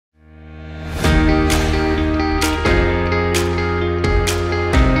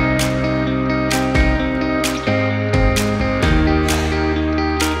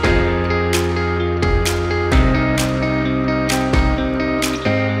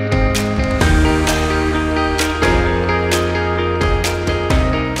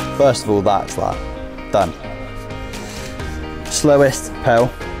First of all, that's that. Done. Slowest, Pell,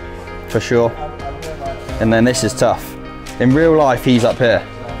 for sure. And then this is tough. In real life, he's up here.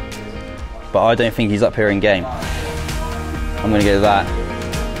 But I don't think he's up here in game. I'm gonna go with that.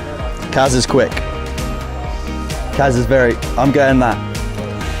 Kaz is quick. Kaz is very, I'm going that.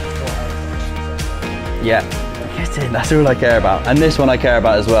 Yeah, get in, that's all I care about. And this one I care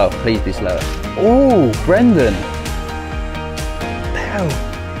about as well. Please be slower. Oh, Brendan. Pell.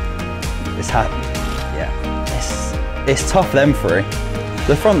 It's happened. Yeah, it's tough, them three.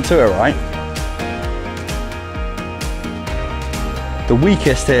 The front two are right. The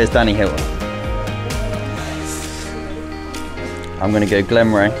weakest here is Danny Hilton. I'm gonna go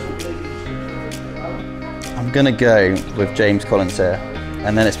Glen Ray. I'm gonna go with James Collins here.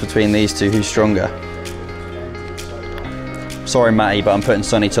 And then it's between these two, who's stronger. Sorry, Matty, but I'm putting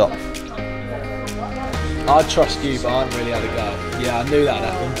Sonny top. I'd trust you, but I haven't really had a go. Yeah, I knew that'd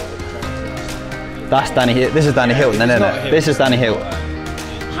happen. That's Danny Hilton. This is Danny Hilton, then, isn't it? This is Danny Hilton.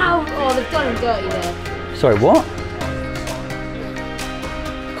 How? Oh, they've done him dirty there. Sorry, what?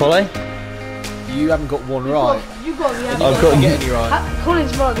 Collie? You haven't got one right. You've got me. I've got any right.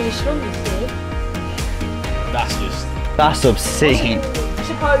 Collins might be the strongest here. That's obscene. I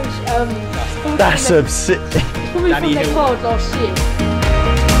suppose. That's obscene. It's probably from their card last year.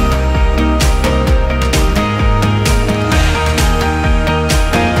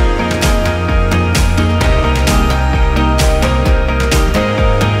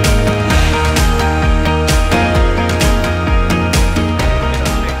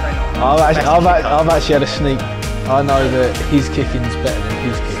 I've actually had a sneak. I know that his kicking's better than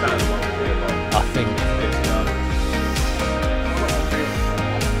his kicking. I think.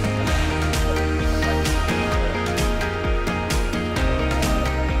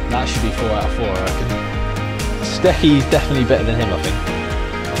 That should be 4 out of 4, I reckon. Stecky's definitely better than him, I think.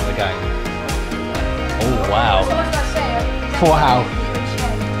 On the game. Oh wow. Wow.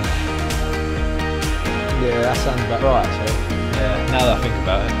 Yeah, that sounds about right, actually. Yeah, now that I think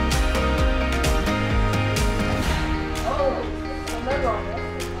about it.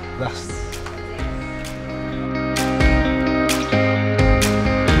 That's...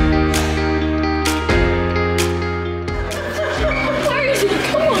 Where is he?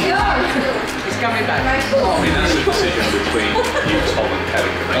 Come on, go! He's coming back. I mean, that's a decision between you, Tom, and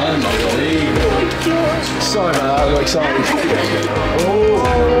Kevin. Sorry about that, I got excited.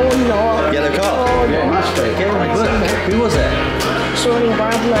 Yellow card. Yeah, must be. Who was it? Sonny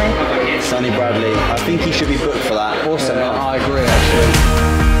Bradley. Sonny Bradley. I think he should be booked for that. Awesome. I agree,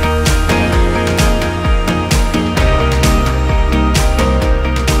 actually.